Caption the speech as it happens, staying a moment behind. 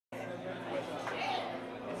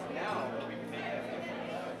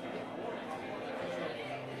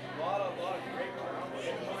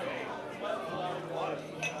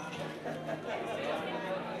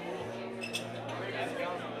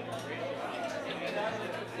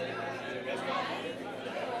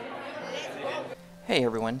Hey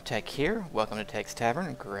everyone, Tech here. Welcome to Tech's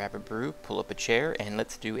Tavern. Grab a brew, pull up a chair, and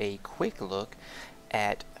let's do a quick look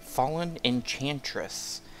at Fallen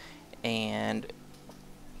Enchantress. And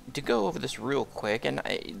to go over this real quick, and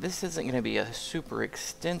this isn't going to be a super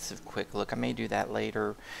extensive quick look. I may do that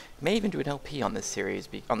later. May even do an LP on this series,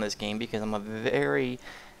 on this game, because I'm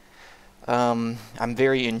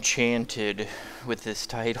very enchanted with this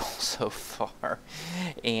title so far,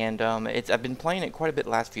 and I've been playing it quite a bit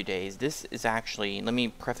the last few days. This is actually, let me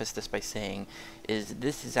preface this by saying,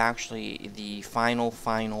 this is actually the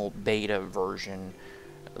final beta version,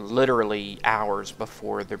 literally hours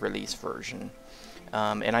before the release version.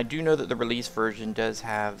 And I do know that the release version does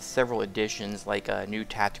have several additions, like new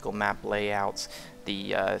tactical map layouts.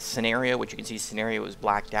 The scenario, which you can see scenario is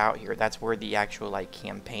blacked out here, that's where the actual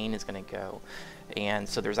campaign is going to go. And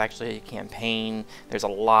so there's actually a campaign. There's a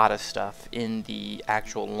lot of stuff in the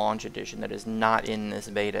actual launch edition that is not in this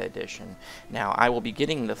beta edition. Now I will be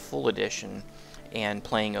getting the full edition and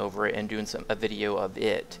playing over it and doing a video of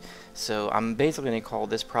it. So I'm basically going to call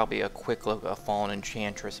this probably a quick look of Fallen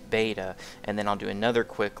Enchantress beta, and then I'll do another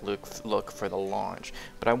quick look for the launch.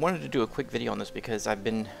 But I wanted to do a quick video on this because I've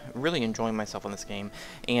been really enjoying myself on this game,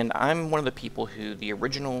 and I'm one of the people who, the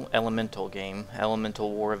original Elemental game,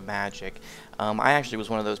 Elemental War of Magic, I actually was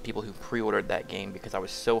one of those people who pre-ordered that game because I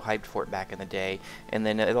was so hyped for it back in the day. And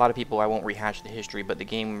then a lot of people, I won't rehash the history, but the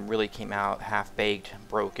game really came out half-baked,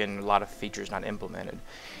 broken, a lot of features not implemented.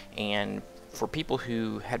 And for people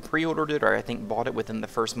who had pre-ordered it, or I think bought it within the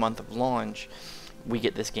first month of launch, we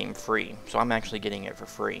get this game free. So I'm actually getting it for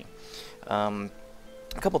free. A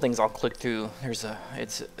couple things I'll click through.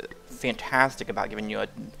 It's fantastic about giving you a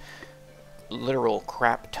literal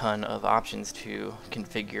crap ton of options to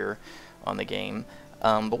configure on the game.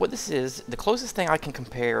 But what this is, the closest thing I can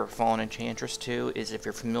compare Fallen Enchantress to is if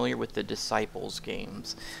you're familiar with the Disciples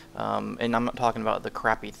games. And I'm not talking about the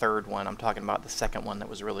crappy third one, I'm talking about the second one that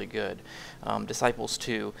was really good. Disciples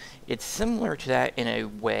 2. It's similar to that in a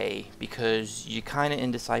way, because you kind of,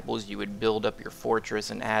 in Disciples, you would build up your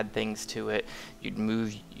fortress and add things to it. You'd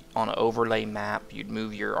move on an overlay map, you'd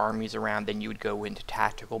move your armies around, then you would go into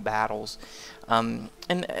tactical battles. And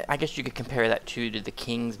I guess you could compare that to the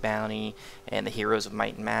King's Bounty and the Heroes of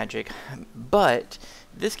Might and Magic, but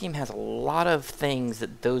this game has a lot of things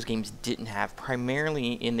that those games didn't have,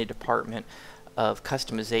 primarily in the department of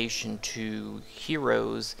customization to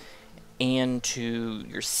heroes and to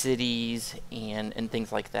your cities and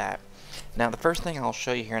things like that. Now the first thing I'll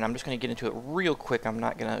show you here, and I'm just going to get into it real quick, I'm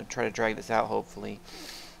not going to try to drag this out hopefully,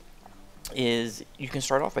 is you can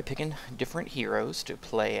start off by picking different heroes to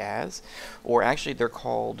play as, or actually they're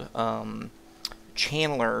called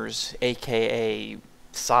channelers, aka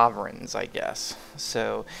sovereigns, I guess.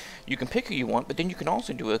 So you can pick who you want, but then you can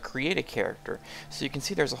also create a character. So you can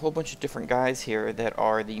see there's a whole bunch of different guys here that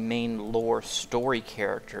are the main lore story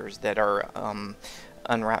characters that are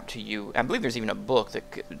unwrapped to you. I believe there's even a book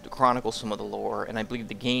that chronicles some of the lore, and I believe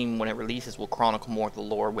the game, when it releases, will chronicle more of the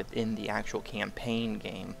lore within the actual campaign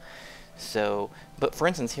game. So, but for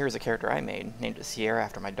instance, here's a character I made, named it Sierra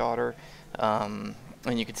after my daughter, and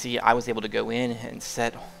you can see I was able to go in and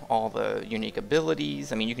set all the unique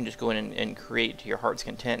abilities. I mean, you can just go in and create to your heart's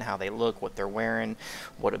content how they look, what they're wearing,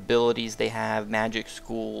 what abilities they have, magic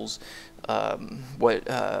schools,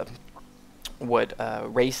 what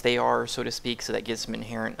race they are, so to speak, so that gives some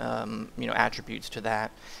inherent attributes to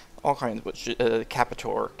that. All kinds of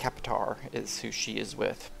Capitar is who she is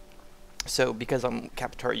with. So because I'm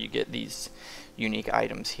Capitar, you get these unique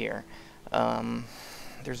items here.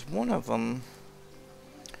 There's one of them,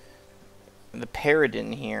 the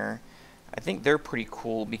Paradin here. I think they're pretty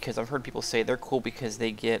cool because I've heard people say they're cool because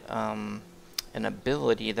they get an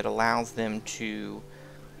ability that allows them to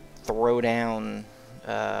throw down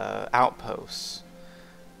outposts.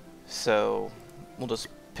 So we'll just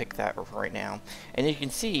pick that right now, and you can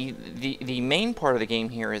see the main part of the game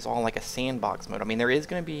here is all like a sandbox mode. I mean, there is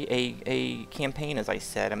going to be a campaign, as I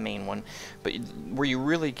said, a main one, but where you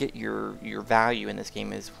really get your value in this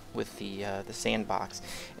game is with the sandbox,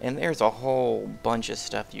 and there's a whole bunch of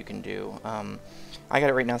stuff you can do. I got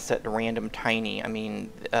it right now set to random tiny. I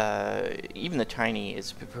mean, even the tiny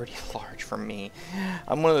is pretty large for me.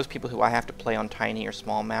 I'm one of those people who I have to play on tiny or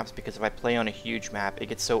small maps, because if I play on a huge map, it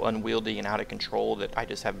gets so unwieldy and out of control that I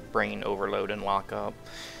just have brain overload and lock up.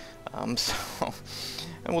 And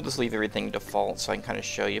we'll just leave everything default so I can kind of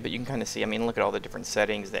show you, but you can kind of see, I mean, look at all the different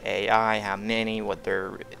settings, the AI, how many, what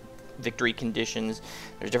their victory conditions.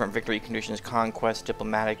 There's different victory conditions: conquest,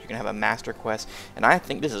 diplomatic. You can have a master quest, and I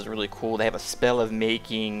think this is really cool. They have a spell of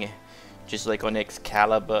making, just like on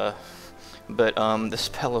Excalibur, but the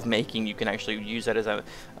spell of making, you can actually use that as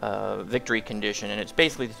a victory condition, and it's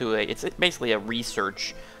basically it's basically a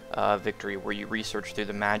research victory where you research through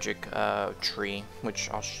the magic tree, which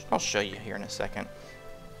I'll show you here in a second.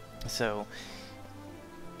 So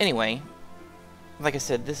anyway, like I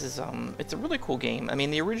said, this is it's a really cool game. I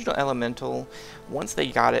mean, the original Elemental, once they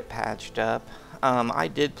got it patched up, I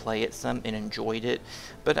did play it some and enjoyed it,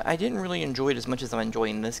 but I didn't really enjoy it as much as I'm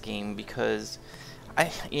enjoying this game because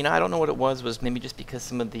I don't know what it was maybe just because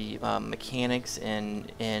some of the mechanics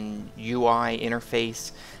and UI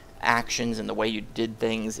interface actions and the way you did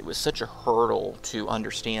things, it was such a hurdle to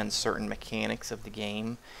understand certain mechanics of the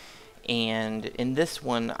game. And in this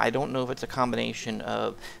one, I don't know if it's a combination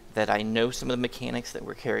of that I know some of the mechanics that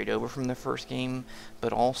were carried over from the first game,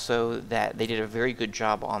 but also that they did a very good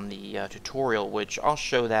job on the tutorial, which I'll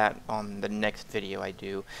show that on the next video I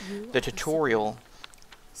do. The tutorial,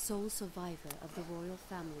 sole survivor of the royal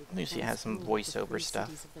family. you see it has some voiceover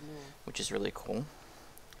stuff, which is really cool.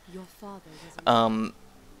 Your father was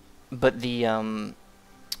but the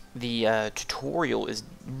tutorial is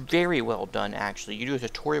very well done, actually. You do a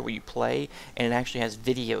tutorial where you play, and it actually has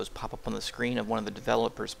videos pop up on the screen of one of the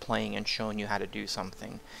developers playing and showing you how to do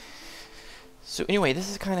something. So anyway, this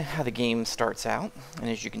is kind of how the game starts out, and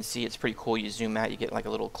as you can see, it's pretty cool. You zoom out, you get like a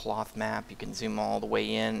little cloth map. You can zoom all the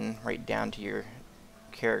way in, right down to your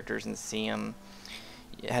characters and see them.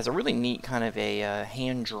 It has a really neat kind of a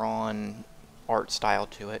hand-drawn art style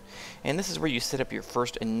to it, and this is where you set up your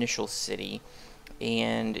first initial city.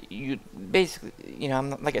 And you basically,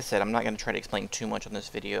 like I said, I'm not going to try to explain too much on this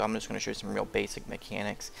video. I'm just going to show you some real basic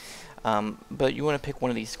mechanics. But you want to pick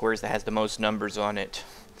one of these squares that has the most numbers on it.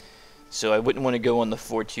 So I wouldn't want to go on the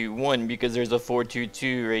 421 because there's a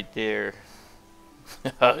 422 right there.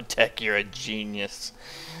 Oh, Tech, you're a genius.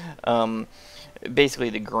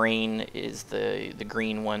 Basically, the grain is the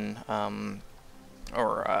green one.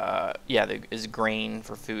 Is grain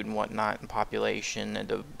for food and whatnot and population, and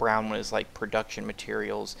the brown one is like production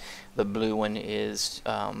materials. The blue one is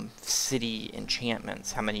city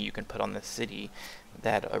enchantments, how many you can put on the city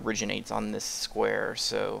that originates on this square.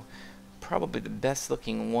 So probably the best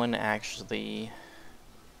looking one actually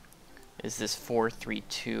is this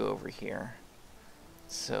 432 over here.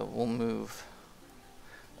 So we'll move,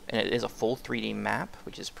 and it is a full 3D map,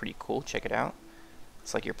 which is pretty cool. Check it out.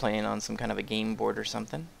 It's like you're playing on some kind of a game board or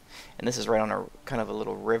something. And this is right on a kind of a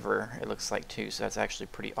little river, it looks like, too, so that's actually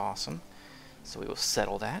pretty awesome. So we will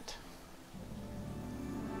settle that.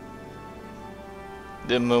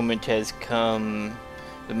 The moment has come.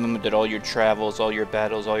 The moment that all your travels, all your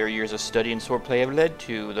battles, all your years of study and swordplay have led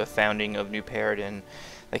to the founding of New Paradin,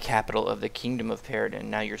 the capital of the kingdom of Paradin.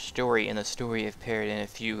 Now your story and the story of Paradin,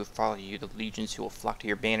 if you follow you, the legions who will flock to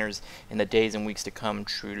your banners in the days and weeks to come,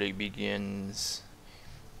 truly begins.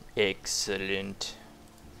 Excellent.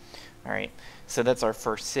 Alright, so that's our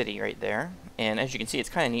first city right there. And as you can see, it's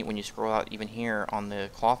kind of neat when you scroll out even here on the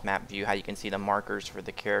cloth map view, how you can see the markers for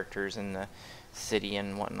the characters and the city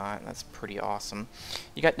and whatnot. That's pretty awesome.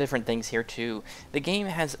 You got different things here too. The game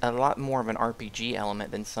has a lot more of an RPG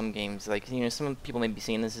element than some games. Like, some people may be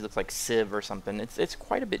seeing this, it looks like Civ or something. It's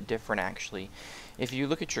quite a bit different, actually. If you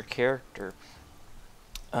look at your character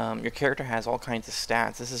has all kinds of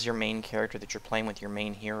stats. This is your main character that you're playing with, your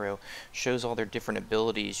main hero. Shows all their different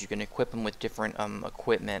abilities. You can equip them with different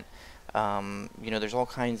equipment. There's all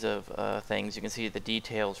kinds of things. You can see the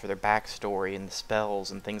details for their backstory and the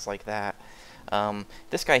spells and things like that.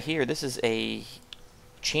 This guy here, this is a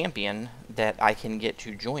champion that I can get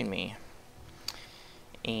to join me.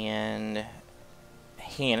 And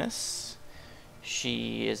Hannes,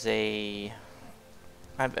 she's a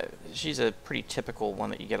pretty typical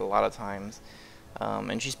one that you get a lot of times.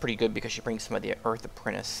 And she's pretty good because she brings some of the Earth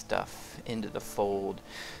Apprentice stuff into the fold.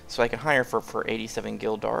 So I can hire for 87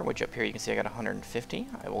 Gildar, which up here you can see I got 150.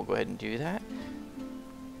 I will go ahead and do that.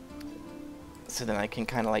 So then I can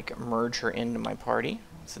kind of like merge her into my party.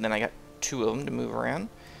 So then I got 2 of them to move around.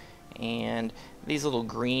 And these little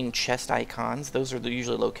green chest icons, those are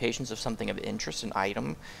usually locations of something of interest, an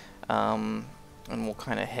item. And we'll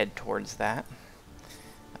kind of head towards that.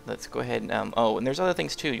 Let's go ahead and, and there's other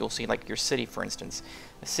things too. You'll see like your city, for instance.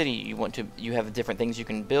 A city, you have different things you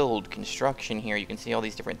can build, construction here. You can see all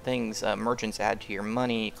these different things. Merchants add to your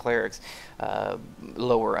money, clerics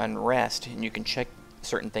lower unrest, and you can check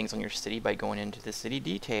certain things on your city by going into the city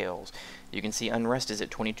details. You can see unrest is at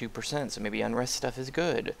 22%, so maybe unrest stuff is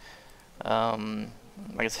good.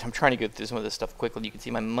 Like I said, I'm trying to go through some of this stuff quickly. You can see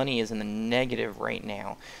my money is in the negative right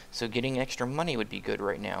now, so getting extra money would be good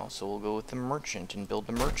right now. So we'll go with the merchant and build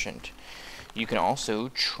the merchant. You can also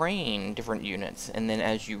train different units, and then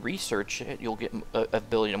as you research it, you'll get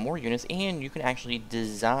ability to more units, and you can actually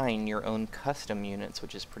design your own custom units,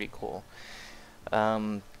 which is pretty cool.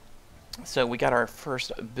 So we got our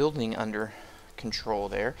first building under control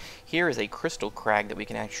there. Here is a crystal crag that we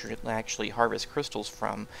can actually harvest crystals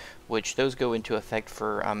from, which those go into effect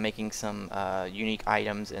for making some unique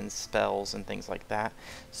items and spells and things like that.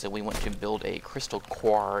 So we want to build a crystal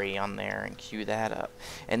quarry on there and queue that up.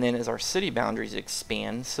 And then as our city boundaries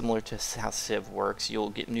expand, similar to how Civ works, you'll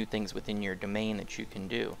get new things within your domain that you can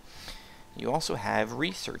do. You also have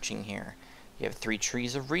researching here. You have 3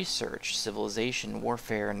 trees of research: civilization,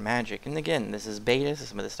 warfare, and magic. And again, this is beta, so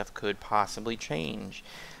some of this stuff could possibly change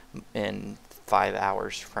in 5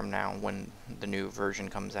 hours from now when the new version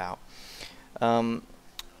comes out.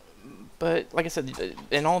 But like I said,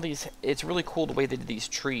 in all these, it's really cool the way they did these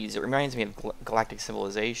trees. It reminds me of Galactic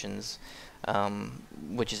Civilizations,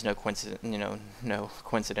 which is no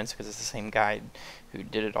coincidence because it's the same guy who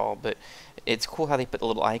did it all. But it's cool how they put the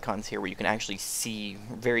little icons here where you can actually see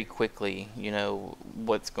very quickly,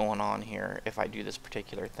 what's going on here if I do this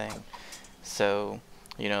particular thing. So,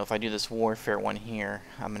 if I do this warfare one here,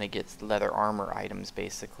 I'm gonna get leather armor items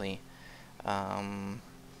basically.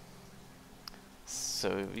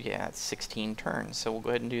 So yeah, it's 16 turns, so we'll go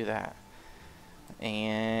ahead and do that.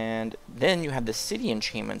 And then you have the city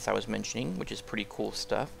enchantments I was mentioning, which is pretty cool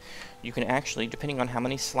stuff. You can actually, depending on how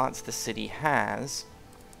many slots the city has,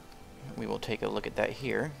 we will take a look at that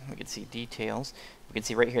here. We can see details. We can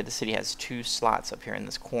see right here the city has 2 slots up here in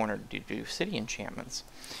this corner to do city enchantments.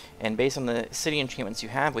 And based on the city enchantments you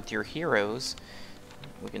have with your heroes,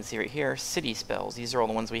 we can see right here, city spells. These are all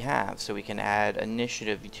the ones we have. So we can add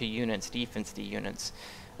initiative to units, defense to units,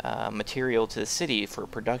 material to the city for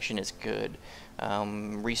production is good.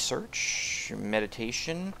 Research,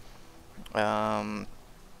 meditation, more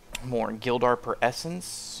Gildar per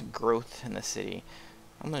essence, growth in the city.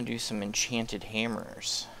 I'm going to do some enchanted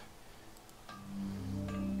hammers.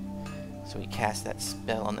 So we cast that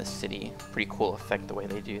spell on the city. Pretty cool effect the way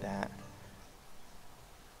they do that.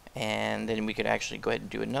 And then we could actually go ahead and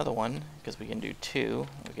do another one, because we can do 2.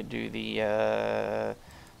 We could do the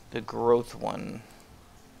growth one.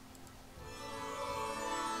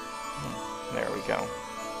 There we go.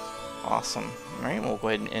 Awesome. Alright, we'll go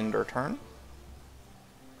ahead and end our turn.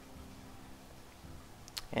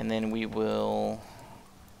 And then we will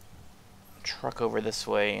truck over this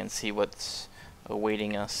way and see what's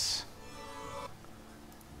awaiting us.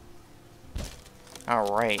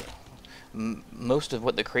 Alright. Most of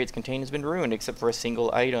what the crates contain has been ruined except for a single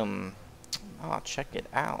item. Oh, check it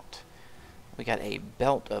out. We got a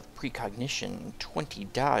belt of precognition, 20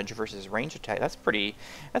 dodge versus range attack. That's pretty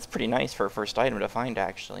nice for a first item to find,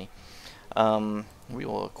 actually. We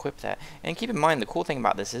will equip that. And keep in mind, the cool thing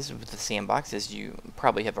about this is, with the sandbox, as you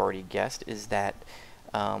probably have already guessed, is that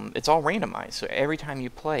it's all randomized. So every time you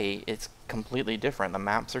play, it's completely different. The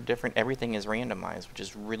maps are different. Everything is randomized, which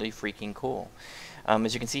is really freaking cool.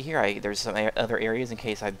 As you can see here, there's some other areas in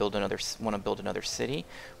case I want to build another city,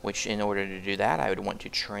 which in order to do that, I would want to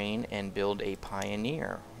train and build a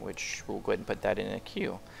pioneer, which we'll go ahead and put that in a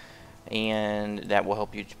queue. And that will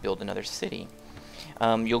help you to build another city.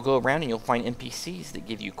 You'll go around and you'll find NPCs that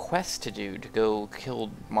give you quests to do, to go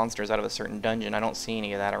kill monsters out of a certain dungeon. I don't see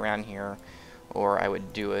any of that around here, or I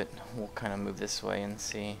would do it. We'll kind of move this way and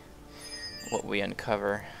see what we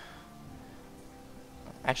uncover.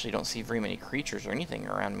 Actually don't see very many creatures or anything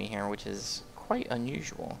around me here, which is quite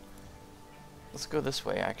unusual. Let's go this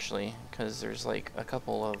way, actually, because there's like a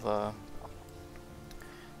couple of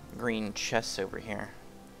green chests over here.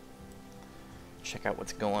 Check out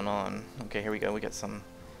what's going on. Okay, here we go. We got some...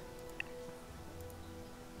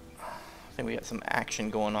 I think we got some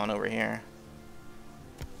action going on over here.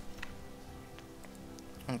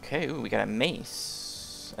 Okay, ooh, we got a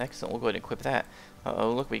mace. Excellent, we'll go ahead and equip that.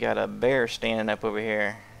 Uh-oh, look, we got a bear standing up over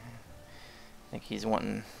here. I think he's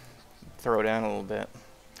wanting to throw down a little bit.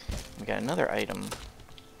 We got another item.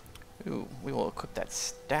 Ooh, we will equip that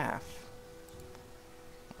staff.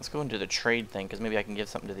 Let's go into the trade thing, because maybe I can give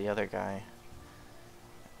something to the other guy.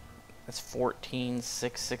 That's 14,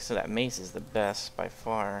 6, 6, so that mace is the best by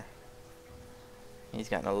far. He's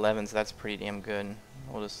got an 11, so that's pretty damn good.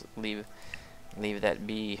 We'll just leave that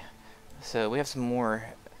be. So we have some more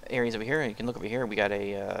areas over here. You can look over here. We got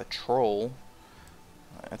a troll.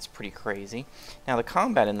 That's pretty crazy. Now the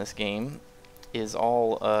combat in this game is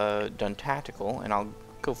all done tactical, and I'll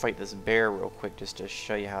go fight this bear real quick just to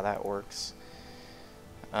show you how that works.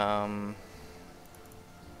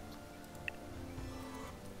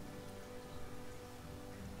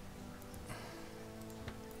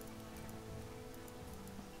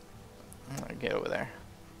 Alright, Get over there.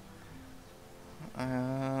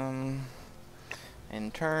 And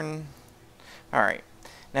turn. Alright.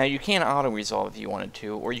 Now you can auto-resolve if you wanted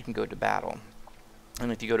to, or you can go to battle.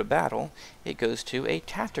 And if you go to battle, it goes to a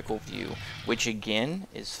tactical view, which again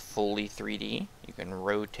is fully 3D. You can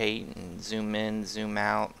rotate and zoom in, zoom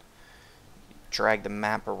out, drag the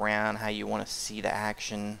map around how you want to see the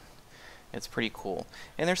action. It's pretty cool.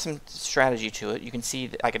 And there's some strategy to it. You can see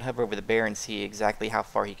that I can hover over the bear and see exactly how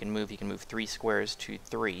far he can move. He can move 3 squares to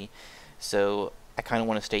 3. So I kind of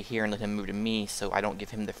want to stay here and let him move to me so I don't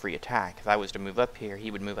give him the free attack. If I was to move up here, he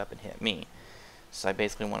would move up and hit me. So I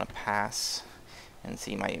basically want to pass and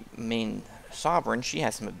see my main sovereign. She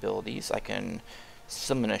has some abilities. I can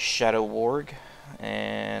summon a shadow warg,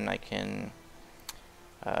 and I can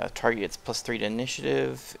target its +3 to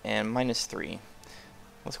initiative and -3.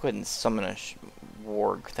 Let's go ahead and summon a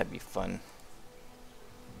warg. That'd be fun.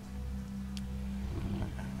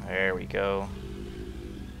 There we go.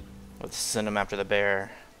 Let's send him after the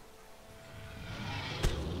bear.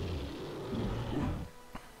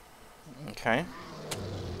 Okay.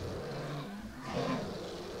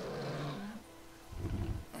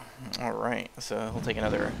 Alright, so we'll take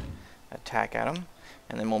another attack at him,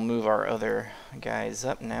 and then we'll move our other guys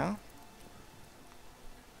up now.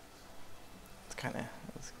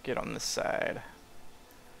 Let's get on this side.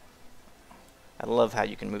 I love how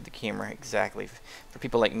you can move the camera exactly for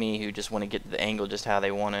people like me who just want to get the angle just how they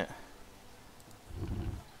want it.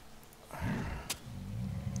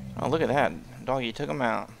 Oh, look at that. Doggy took him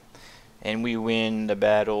out. And we win the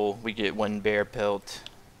battle. We get 1 bear pelt.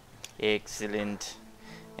 Excellent.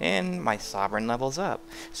 And my sovereign levels up.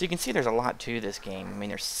 So you can see there's a lot to this game. I mean,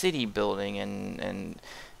 there's city building and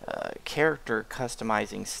character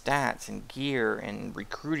customizing stats and gear and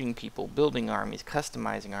recruiting people, building armies,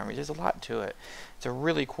 customizing armies. There's a lot to it. It's a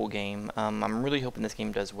really cool game. I'm really hoping this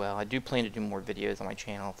game does well. I do plan to do more videos on my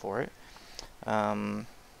channel for it. We'll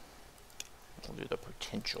do the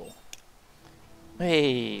potential.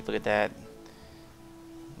 Hey, look at that.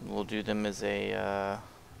 We'll do them as a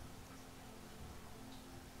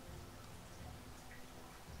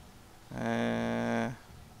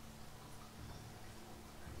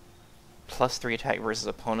 +3 attack versus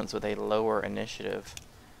opponents with a lower initiative.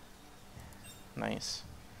 Nice.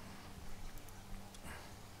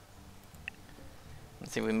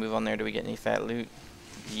 Let's see if we move on there. Do we get any fat loot?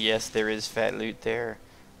 Yes, there is fat loot there.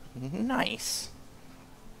 Nice.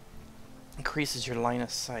 Increases your line of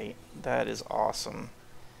sight. That is awesome.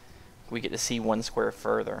 We get to see 1 square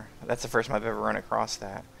further. That's the first time I've ever run across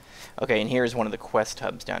that. Okay, and here's one of the quest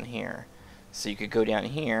hubs down here. So you could go down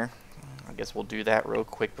here. I guess we'll do that real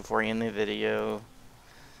quick before I end the video.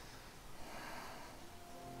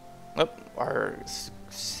 Oh, our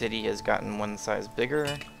city has gotten 1 size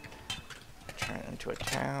bigger. Turn it into a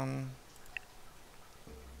town.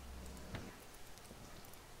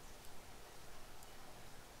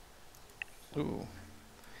 Ooh,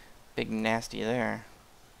 big nasty there.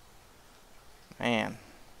 Man,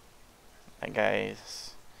 that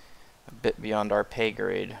guy's a bit beyond our pay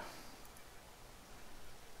grade.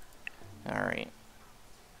 Alright.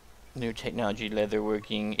 New technology,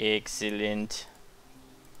 leatherworking, excellent.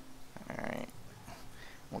 Alright.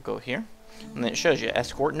 We'll go here. And then it shows you,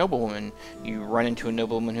 escort noblewoman. You run into a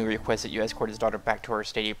nobleman who requests that you escort his daughter back to her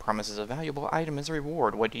estate. He promises a valuable item as a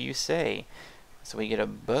reward. What do you say? So we get a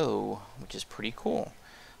bow, which is pretty cool.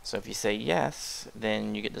 So if you say yes,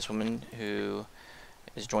 then you get this woman who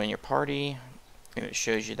is joining your party, and it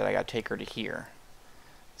shows you that I gotta take her to here.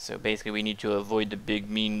 So basically we need to avoid the big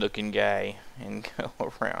mean looking guy and go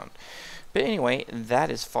around. But anyway, that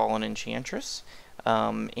is Fallen Enchantress.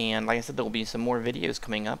 And like I said, there will be some more videos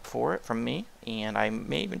coming up for it from me, and I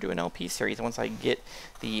may even do an LP series once I get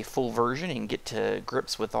the full version and get to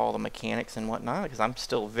grips with all the mechanics and whatnot, because I'm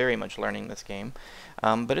still very much learning this game.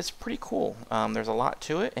 But it's pretty cool. There's a lot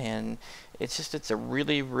to it, and it's a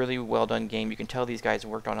really, really well done game. You can tell these guys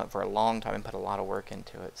worked on it for a long time and put a lot of work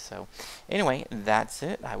into it. So anyway, that's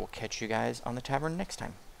it. I will catch you guys on the tavern next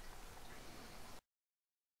time.